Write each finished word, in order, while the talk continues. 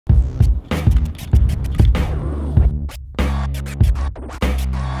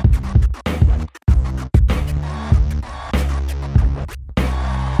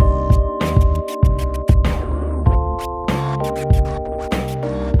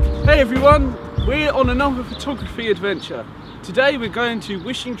Hey everyone, we're on another photography adventure. Today we're going to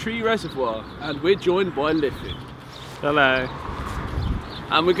Wishing Tree Reservoir and we're joined by Liffey. Hello.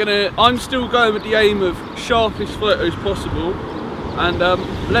 And I'm still going with the aim of sharpest photos possible, and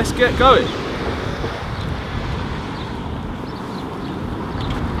let's get going.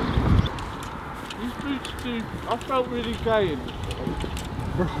 These boots do, I felt really gay in this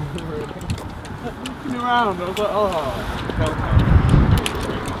looking around, I was like, oh.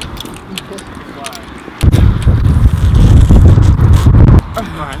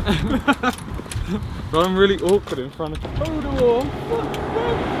 But I'm really awkward in front of you.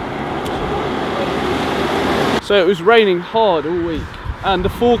 So it was raining hard all week, and the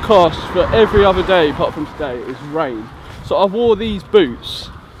forecast for every other day apart from today is rain. So I wore these boots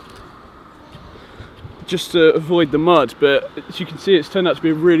just to avoid the mud, but as you can see it's turned out to be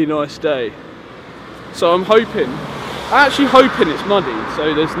a really nice day. So I'm actually hoping it's muddy,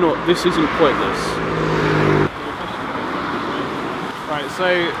 so this isn't pointless. Right, so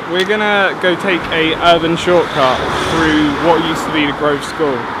we're gonna go take a urban shortcut through what used to be the Grove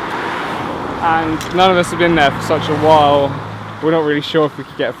School. And none of us have been there for such a while, we're not really sure if we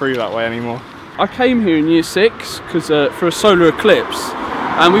could get through that way anymore. I came here in year 6 for a solar eclipse,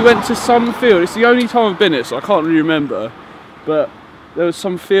 and we went to some field. It's the only time I've been here, so I can't really remember. But there was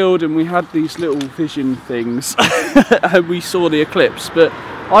some field and we had these little vision things and we saw the eclipse. But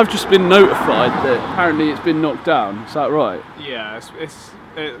I've just been notified that apparently it's been knocked down. Is that right? Yeah,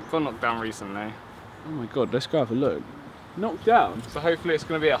 it got knocked down recently. Oh my god, let's go have a look. Knocked down? So hopefully it's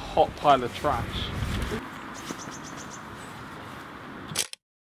going to be a hot pile of trash.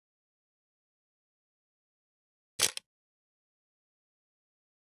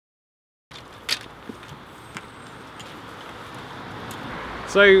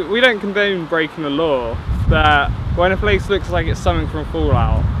 So we don't condone breaking the law, but when a place looks like it's something from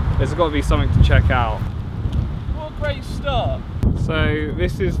Fallout, there's got to be something to check out. What a great start! So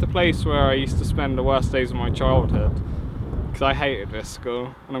this is the place where I used to spend the worst days of my childhood, because I hated this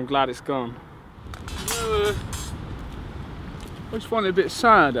school, and I'm glad it's gone. I just find it a bit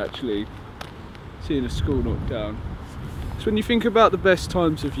sad actually, seeing a school knocked down. It's when you think about the best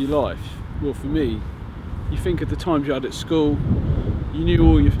times of your life, well for me, you think of the times you had at school, you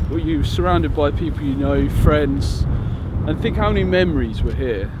knew you were surrounded by people you know, friends, and think how many memories were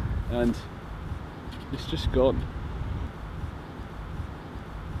here, and it's just gone.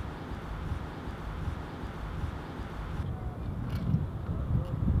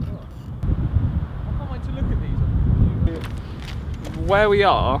 I can't wait to look at these. Where we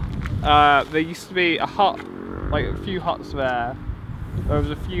are, there used to be a hut, like a few huts there. There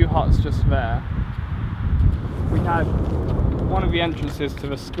was a few huts just there. We had one of the entrances to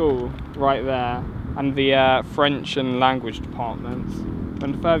the school right there, and the French and language departments.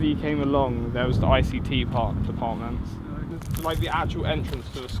 And the further you came along, there was the ICT departments. Like the actual entrance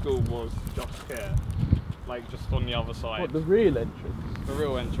to the school was just here, like just on the other side. What, the real entrance? The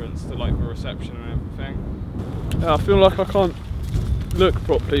real entrance to like the reception and everything. Yeah, I feel like I can't look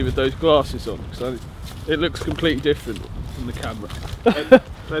properly with those glasses on, because it looks completely different from the camera.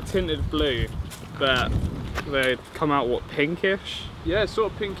 They're tinted blue, but they come out, what, pinkish? Yeah,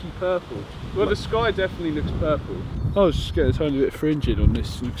 sort of pinky purple. Well, the sky definitely looks purple. I was just getting a tiny bit fringing on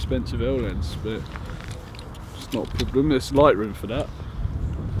this expensive L lens, but it's not a problem. There's Lightroom for that.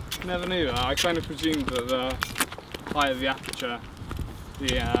 Never knew that. I kind of presumed that the higher the aperture,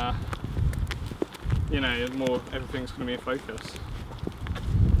 the more everything's going to be in focus.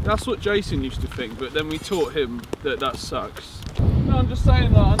 That's what Jason used to think, but then we taught him that sucks. No, I'm just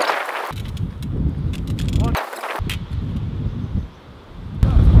saying that.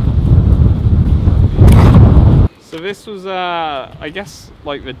 So this was, I guess,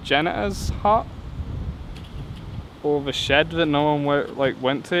 like the janitor's hut, or the shed that no one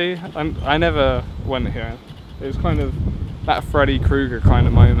went to. I never went here. It was kind of that Freddy Krueger kind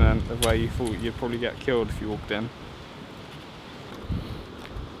of moment of where you thought you'd probably get killed if you walked in.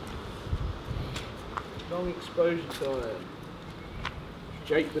 Long exposure time.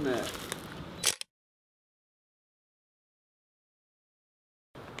 Jake Burnett.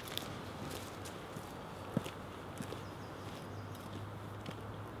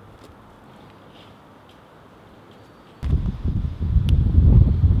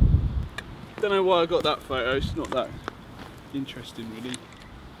 Don't know why I got that photo, it's not that interesting really.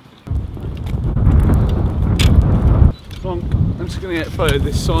 I'm just going to get a photo of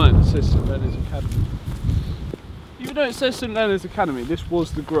this sign that says St Leonards Academy. Even though it says St Leonards Academy, this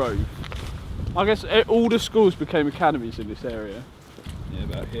was the Grove. I guess all the schools became academies in this area. Yeah,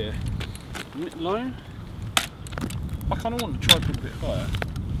 about here. A bit low. I kind of want the tripod a bit higher.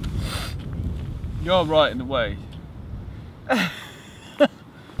 You're right in the way. Do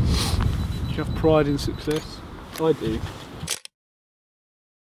you have pride in success? I do.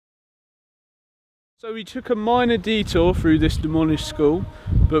 So we took a minor detour through this demolished school,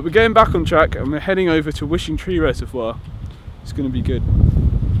 but we're going back on track and we're heading over to Wishing Tree Reservoir. It's going to be good.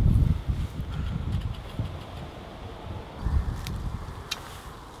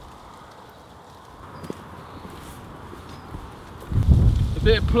 A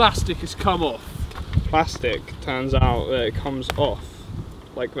bit of plastic has come off. Plastic, turns out that it comes off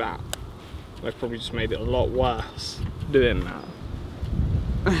like that. They've probably just made it a lot worse doing that.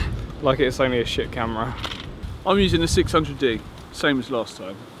 Like it's only a shit camera. I'm using the 600D, same as last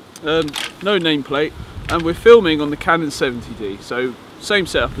time. No nameplate, and we're filming on the Canon 70D, so same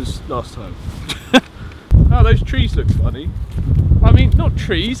setup as last time. Oh, those trees look funny. I mean, not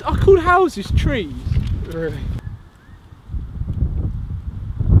trees, I called houses trees. Really?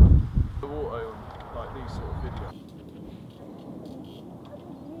 Like these sort of videos.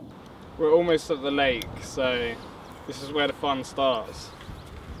 We're almost at the lake, so this is where the fun starts.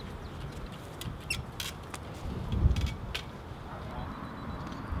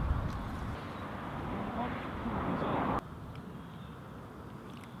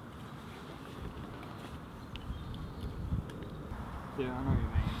 Yeah, I know what you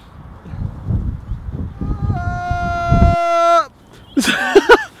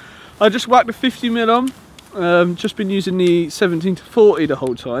mean. I just whacked a 50mm on. Just been using the 17-40 the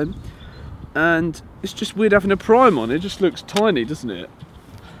whole time, and it's just weird having a prime on. It just looks tiny, doesn't it?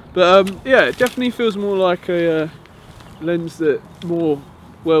 But yeah, it definitely feels more like a lens that's more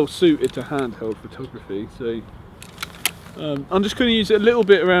well suited to handheld photography. So I'm just going to use it a little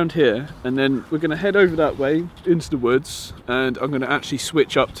bit around here, and then we're going to head over that way into the woods, and I'm going to actually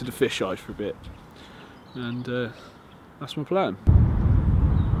switch up to the fisheye for a bit, and that's my plan.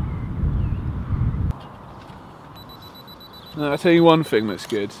 Now, I'll tell you one thing that's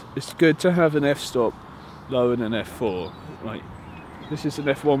good. It's good to have an f-stop lower than an f4. Like, this is an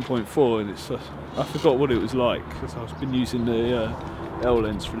f1.4, and it's I forgot what it was like because I've been using the L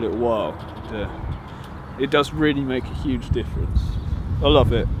lens for a little while. And, it does really make a huge difference. I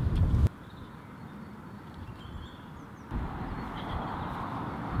love it.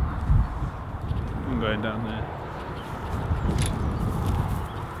 I'm going down there.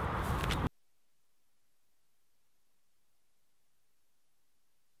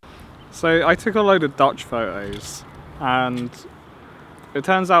 So I took a load of Dutch photos, and it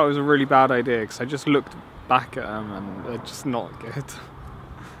turns out it was a really bad idea because I just looked back at them and they're just not good.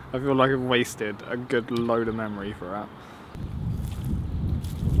 I feel like I've wasted a good load of memory for that.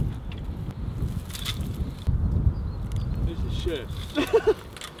 This is shit.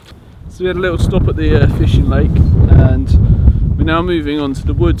 So we had a little stop at the fishing lake, and we're now moving on to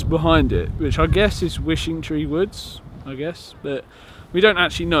the woods behind it, which I guess is Wishing Tree Woods, I guess, but we don't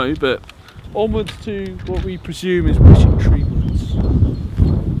actually know, but onwards to what we presume is Wishing Tree Woods.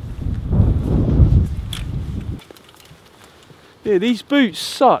 Yeah, these boots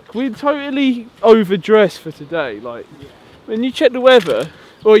suck. We're totally overdressed for today. Like, when you check the weather,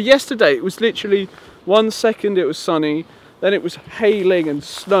 or yesterday it was literally 1 second it was sunny, then it was hailing and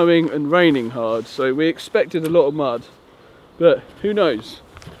snowing and raining hard, so we expected a lot of mud, but who knows,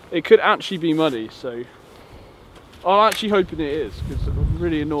 it could actually be muddy. So I'm actually hoping it is, because I'm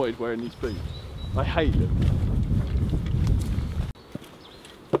really annoyed wearing these boots. I hate them.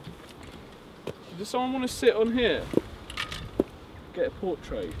 Does someone want to sit on here? Get a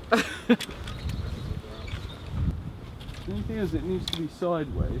portrait. The only thing is it needs to be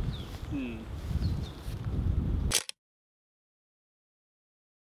sideways.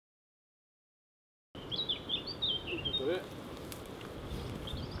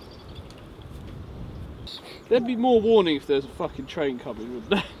 There'd be more warning if there's a fucking train coming, wouldn't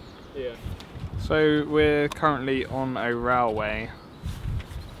there? Yeah. So we're currently on a railway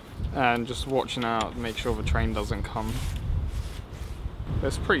and just watching out to make sure the train doesn't come.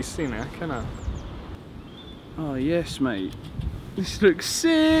 It's pretty scenic, isn't it? Oh yes, mate. This looks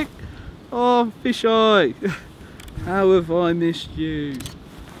sick. Oh, fisheye. How have I missed you?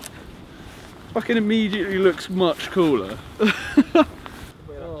 Fucking immediately looks much cooler. Oh,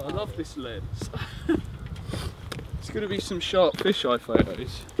 I love this lens. It's gonna be some sharp fisheye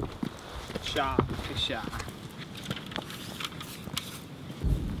photos. Sharp fisheye.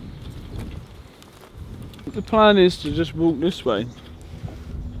 The plan is to just walk this way,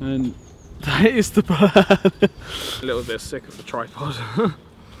 and that is the plan. A little bit sick of the tripod.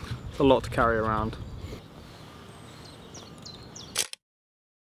 It's a lot to carry around.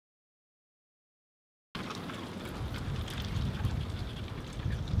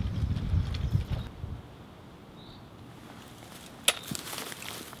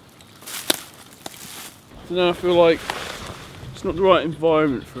 don't know, I feel like it's not the right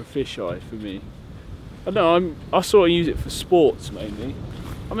environment for a fisheye for me. I don't know, I sort of use it for sports mainly.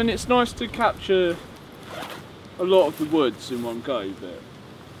 I mean, it's nice to capture a lot of the woods in one go, but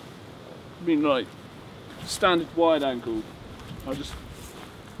I mean, like standard wide angle, I just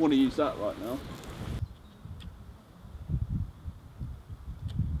want to use that right now.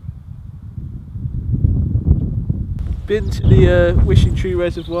 Been to the Wishing Tree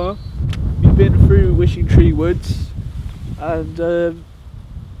Reservoir. We've been through Wishing Tree Woods, and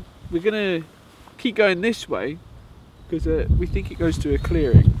we're gonna keep going this way because we think it goes to a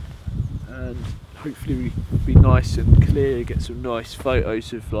clearing, and hopefully we'll be nice and clear, get some nice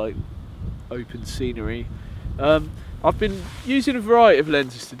photos of like open scenery. I've been using a variety of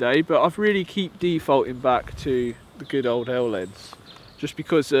lenses today, but I've really keep defaulting back to the good old L lens, just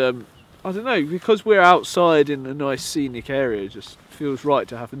because I don't know, because we're outside in a nice scenic area, it just feels right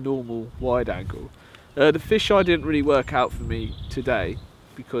to have a normal wide angle. The fisheye didn't really work out for me today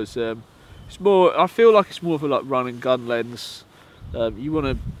because it's more, I feel like it's more of a like run and gun lens. You want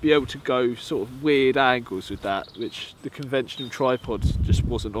to be able to go sort of weird angles with that, which the conventional tripod just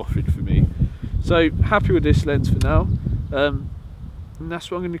wasn't offering for me. So happy with this lens for now, and that's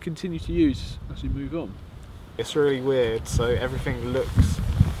what I'm going to continue to use as we move on. It's really weird, so everything looks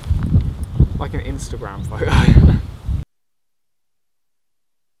like an Instagram photo.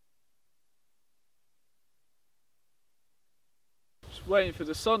 Just waiting for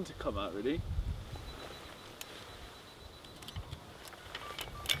the sun to come out, really.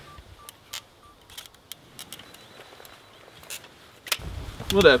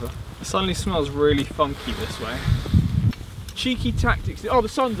 Whatever. It suddenly smells really funky this way. Cheeky tactics. Oh, the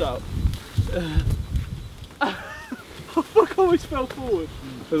sun's out. Oh fuck, I always fell forward.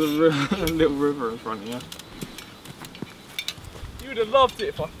 There's a little river in front of you. You would have loved it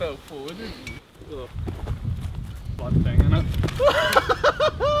if I fell forward, didn't you? Oh. Blood thing, isn't it?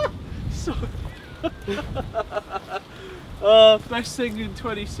 Best thing in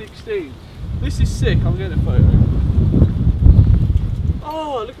 2016. This is sick, I'm getting a photo.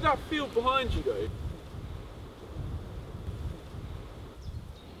 Oh, look at that field behind you though.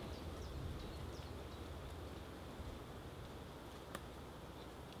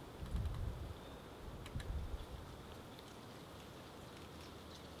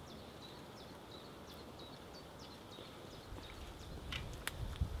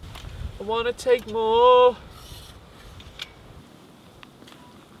 I want to take more.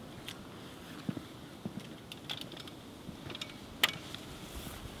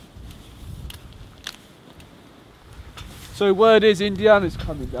 So word is Indiana's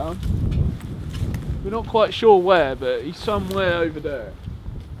coming down. We're not quite sure where, but he's somewhere over there.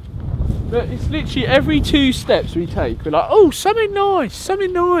 But it's literally every 2 steps we take, we're like, oh, something nice,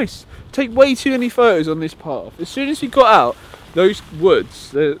 something nice. Take way too many photos on this path. As soon as we got out, those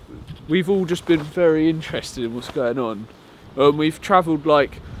woods, we've all just been very interested in what's going on. We've travelled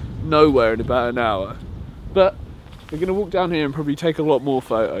like nowhere in about an hour. But we're going to walk down here and probably take a lot more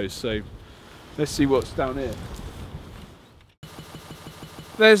photos, so let's see what's down here.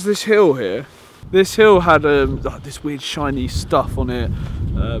 There's this hill here. This hill had this weird shiny stuff on it.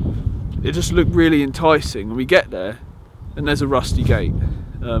 It just looked really enticing. And we get there and there's a rusty gate.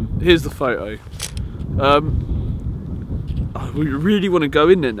 Here's the photo. We really want to go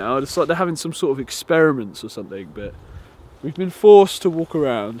in there now. It's like they're having some sort of experiments or something, but we've been forced to walk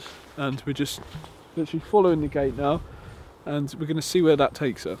around and we're just literally following the gate now and we're going to see where that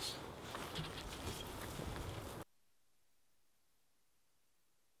takes us.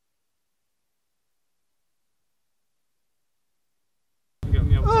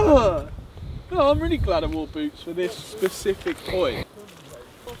 Oh, I'm really glad I wore boots for this specific point.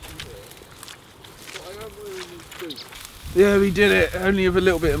 Yeah, we did it. Only with a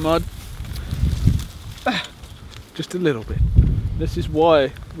little bit of mud. Just a little bit. This is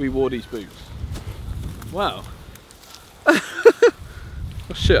why we wore these boots. Wow.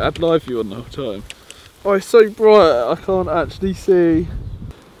 Oh shit, I had live view on the whole time. Oh, it's so bright I can't actually see.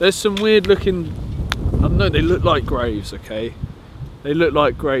 There's some weird looking, I don't know, they look like graves, okay? They look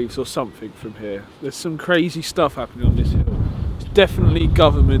like graves or something from here. There's some crazy stuff happening on this hill. It's definitely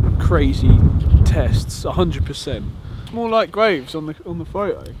government crazy tests, 100%. More like graves on the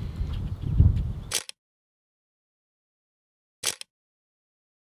photo.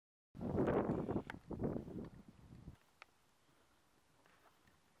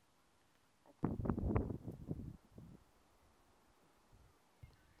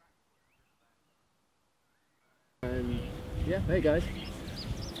 Yeah, there you go.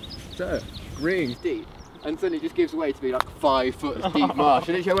 So, green, deep, and suddenly it just gives way to be like 5 foot deep marsh.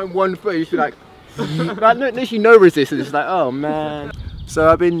 And literally I went 1 foot, you should be like, Like, literally no resistance. It's like, oh man. So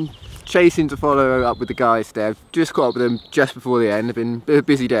I've been chasing to follow up with the guys today. I've just caught up with them just before the end. It's been a bit of a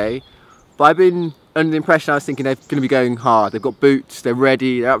busy day. But I've been under the impression I was thinking they're going to be going hard. They've got boots, they're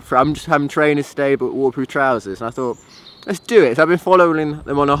ready, they're up for. I'm just having trainers today, but waterproof trousers. And I thought, let's do it. So I've been following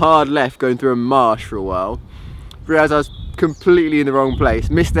them on a hard left, going through a marsh for a while. Realised I was completely in the wrong place.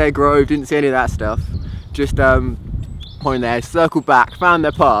 Missed their grove, didn't see any of that stuff. Just pointing there, circled back, found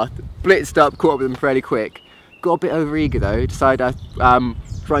their path, blitzed up, caught up with them fairly quick. Got a bit over eager though. Decided I'd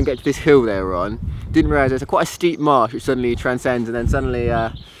try and get to this hill they were on. Didn't realise there's quite a steep marsh which suddenly transcends, and then suddenly,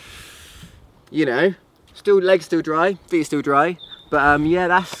 you know, legs still dry, feet still dry. But yeah,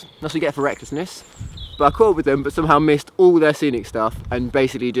 that's what you get for recklessness. But I caught up with them, but somehow missed all their scenic stuff, and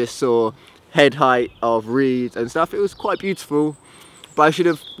basically just saw head height of reeds and stuff. It was quite beautiful, but I should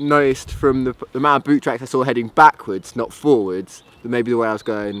have noticed from the amount of boot tracks I saw heading backwards, not forwards, that maybe the way I was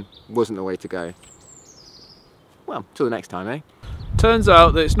going wasn't the way to go. Well, till the next time, eh? Turns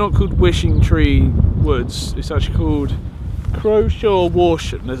out that it's not called Wishing Tree Woods, it's actually called Crowshaw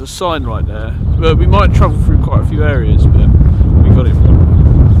Warsham. There's a sign right there. But we might travel through quite a few areas, but we got it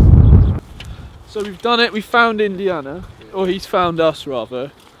wrong. So we've done it, we found Indiana, or he's found us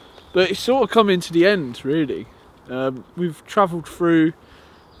rather, but it's sort of coming to the end really. We've travelled through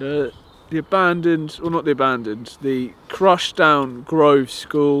the abandoned, or not the abandoned, the crushed down Grove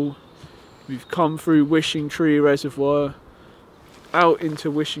School. We've come through Wishing Tree Reservoir, out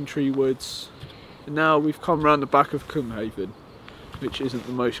into Wishing Tree Woods, and now we've come round the back of Cumhaven, which isn't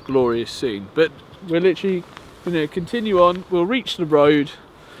the most glorious scene. But we're literally going to continue on, we'll reach the road,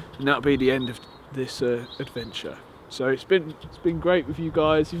 and that'll be the end of this adventure. So it's been great with you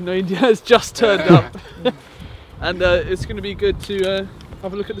guys, even though Indiana's just turned up. And it's going to be good to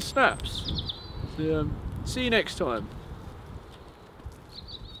have a look at the snaps. So, see you next time.